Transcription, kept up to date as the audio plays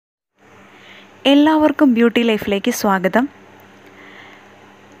എല്ലാവർക്കും ബ്യൂട്ടി ലൈഫിലേക്ക് സ്വാഗതം.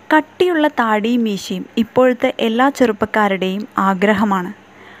 കട്ടിയുള്ള താടിയും മീശയും ഇപ്പോഴത്തെ എല്ലാ ചെറുപ്പക്കാരുടെയും ആഗ്രഹമാണ്.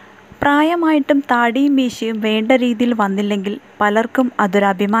 പ്രായമായിട്ടും താടിയും മീശയും വേണ്ട രീതിയിൽ വന്നില്ലെങ്കിൽ പലർക്കും അതൊരു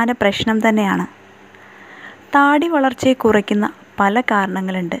അഭിമാന പ്രശ്നം തന്നെയാണ്. താടി വളർച്ചയെ കുറയ്ക്കുന്ന പല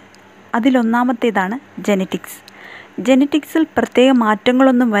കാരണങ്ങളുണ്ട്. അതിലൊന്നാമത്തേതാണ് ജെനറ്റിക്സ്. ജെനറ്റിക്സിൽ പ്രത്യേക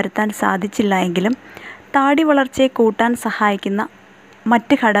മാറ്റങ്ങളൊന്നും വരുത്താൻ സാധിച്ചില്ല എങ്കിലും താടി വളർച്ചയെ കൂട്ടാൻ സഹായിക്കുന്ന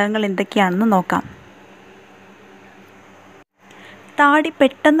മറ്റ് ഘടകങ്ങൾ എന്തൊക്കെയാണെന്ന് നോക്കാം. താടി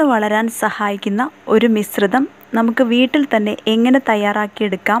പെട്ടെന്ന് വളരാൻ സഹായിക്കുന്ന ഒരു മിശ്രിതം നമുക്ക് വീട്ടിൽ തന്നെ എങ്ങനെ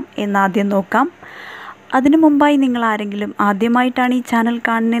തയ്യാറാക്കിയെടുക്കാം എന്നാദ്യം നോക്കാം. അതിനു മുമ്പായി നിങ്ങൾ ആരെങ്കിലും ആദ്യമായിട്ടാണ് ഈ ചാനൽ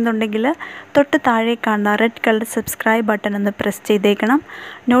കാണുന്നതെന്നുണ്ടെങ്കിൽ തൊട്ട് താഴെ കാണുന്ന റെഡ് കളർ സബ്സ്ക്രൈബ് ബട്ടൺ ഒന്ന് പ്രസ് ചെയ്തേക്കണം.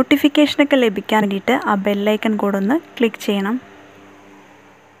 നോട്ടിഫിക്കേഷനൊക്കെ ലഭിക്കാൻ വേണ്ടിയിട്ട് ആ ബെല്ലൈക്കൺ കൂടെ ഒന്ന് ക്ലിക്ക് ചെയ്യണം.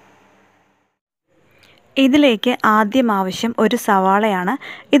 ഇതിലേക്ക് ആദ്യം ആവശ്യം ഒരു സവാളയാണ്.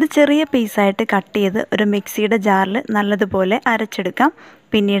 ഇത് ചെറിയ പീസായിട്ട് കട്ട് ചെയ്ത് ഒരു മിക്സിയുടെ ജാറിൽ നല്ലതുപോലെ അരച്ചെടുക്കാം.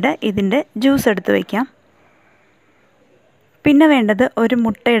 പിന്നീട് ഇതിൻ്റെ ജ്യൂസ് എടുത്ത് വയ്ക്കാം. പിന്നെ വേണ്ടത് ഒരു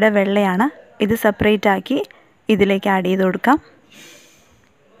മുട്ടയുടെ വെള്ളയാണ്. ഇത് സെപ്പറേറ്റ് ആക്കി ഇതിലേക്ക് ആഡ് ചെയ്ത് കൊടുക്കാം.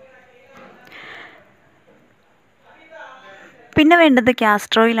 പിന്നെ വേണ്ടത്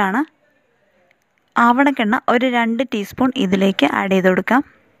കാസ്റ്റർ ഓയിലാണ്. ആവണക്കെണ്ണ ഒരു 2 ടീസ്പൂൺ ഇതിലേക്ക് ആഡ് ചെയ്ത് കൊടുക്കാം.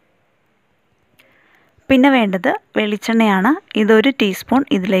 പിന്നെ വേണ്ടത് വെളിച്ചെണ്ണയാണ്. ഇതൊരു ടീസ്പൂൺ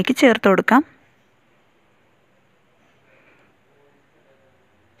ഇതിലേക്ക് ചേർത്ത് കൊടുക്കാം.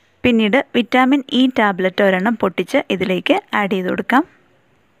 പിന്നീട് വിറ്റാമിൻ ഇ ടാബ്ലറ്റ് ഒരെണ്ണം പൊട്ടിച്ച് ഇതിലേക്ക് ആഡ് ചെയ്ത് കൊടുക്കാം.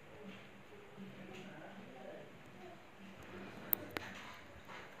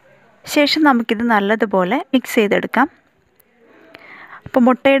 ശേഷം നമുക്കിത് നല്ലതുപോലെ മിക്സ് ചെയ്തെടുക്കാം. അപ്പോൾ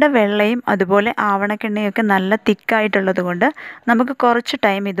മുട്ടയുടെ വെള്ളയും അതുപോലെ ആവണക്കെണ്ണയൊക്കെ നല്ല തിക്കായിട്ടുള്ളത് കൊണ്ട് നമുക്ക് കുറച്ച്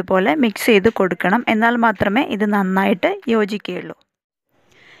ടൈം ഇതുപോലെ മിക്സ് ചെയ്ത് കൊടുക്കണം. എന്നാൽ മാത്രമേ ഇത് നന്നായിട്ട് യോജിക്കുകയുള്ളൂ.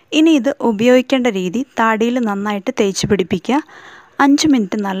 ഇനി ഇത് ഉപയോഗിക്കേണ്ട രീതി താടിയിൽ നന്നായിട്ട് തേച്ച് പിടിപ്പിക്കുക. 5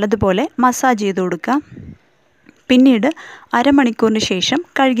 മിനിറ്റ് നല്ലതുപോലെ മസാജ് ചെയ്ത് കൊടുക്കുക. പിന്നീട് അരമണിക്കൂറിന് ശേഷം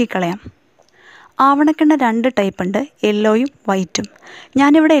കഴുകിക്കളയാം. ആവണക്കെണ്ണ 2 ടൈപ്പ് ഉണ്ട്, യെല്ലോയും വൈറ്റും.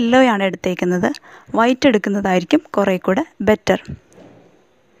 ഞാനിവിടെ യെല്ലോയാണ് എടുത്തേക്കുന്നത്. വൈറ്റ് എടുക്കുന്നതായിരിക്കും കുറേ കൂടെ ബെറ്റർ.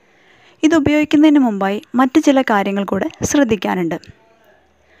 ഇത് ഉപയോഗിക്കുന്നതിന് മുമ്പായി മറ്റ് ചില കാര്യങ്ങൾ കൂടെ ശ്രദ്ധിക്കാനുണ്ട്.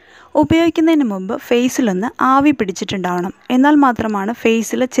 ഉപയോഗിക്കുന്നതിന് മുമ്പ് ഫേസിലൊന്ന് ആവി പിടിച്ചിട്ടുണ്ടാവണം. എന്നാൽ മാത്രമാണ്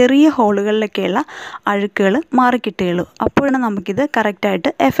ഫേസിലെ ചെറിയ ഹോളുകളിലൊക്കെയുള്ള അഴുക്കുകൾ മാറിക്കിട്ടുകയുള്ളൂ. അപ്പോഴാണ് നമുക്കിത്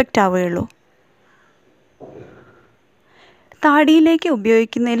കറക്റ്റായിട്ട് എഫക്റ്റ് ആവുകയുള്ളൂ. താടിയിലേക്ക്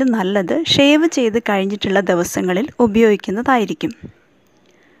ഉപയോഗിക്കുന്നതിൽ നല്ലത് ഷേവ് ചെയ്ത് കഴിഞ്ഞിട്ടുള്ള ദിവസങ്ങളിൽ ഉപയോഗിക്കുന്നതായിരിക്കും.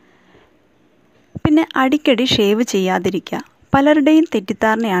 പിന്നെ അടിക്കടി ഷേവ് ചെയ്യാതിരിക്കുക. പലരുടെയും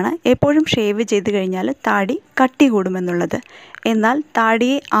തെറ്റിദ്ധാരണയാണ് എപ്പോഴും ഷേവ് ചെയ്ത് കഴിഞ്ഞാൽ താടി കട്ടി കൂടുമെന്നുള്ളത്. എന്നാൽ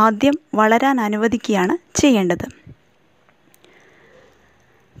താടിയെ ആദ്യം വളരാൻ അനുവദിക്കുകയാണ് ചെയ്യേണ്ടത്.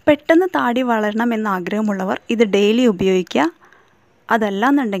 പെട്ടെന്ന് താടി വളരണം എന്ന ആഗ്രഹമുള്ളവർ ഇത് ഡെയിലി ഉപയോഗിക്കുക.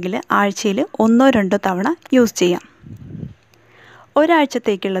 അതല്ലാന്നുണ്ടെങ്കിൽ ആഴ്ചയിൽ 1-2 തവണ യൂസ് ചെയ്യാം.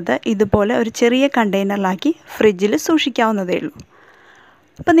 ഒരാഴ്ചത്തേക്കുള്ളത് ഇതുപോലെ ഒരു ചെറിയ കണ്ടെയ്നറിലാക്കി ഫ്രിഡ്ജിൽ സൂക്ഷിക്കാവുന്നതേ ഉള്ളൂ.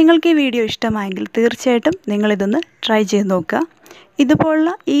 അപ്പോൾ നിങ്ങൾക്ക് ഈ വീഡിയോ ഇഷ്ടമായെങ്കിൽ തീർച്ചയായിട്ടും നിങ്ങളിതൊന്ന് ട്രൈ ചെയ്ത് നോക്കുക.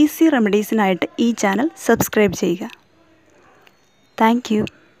 ഇതുപോലുള്ള ഈസി റെമഡീസിനായിട്ട് ഈ ചാനൽ സബ്സ്ക്രൈബ് ചെയ്യുക. Thank you.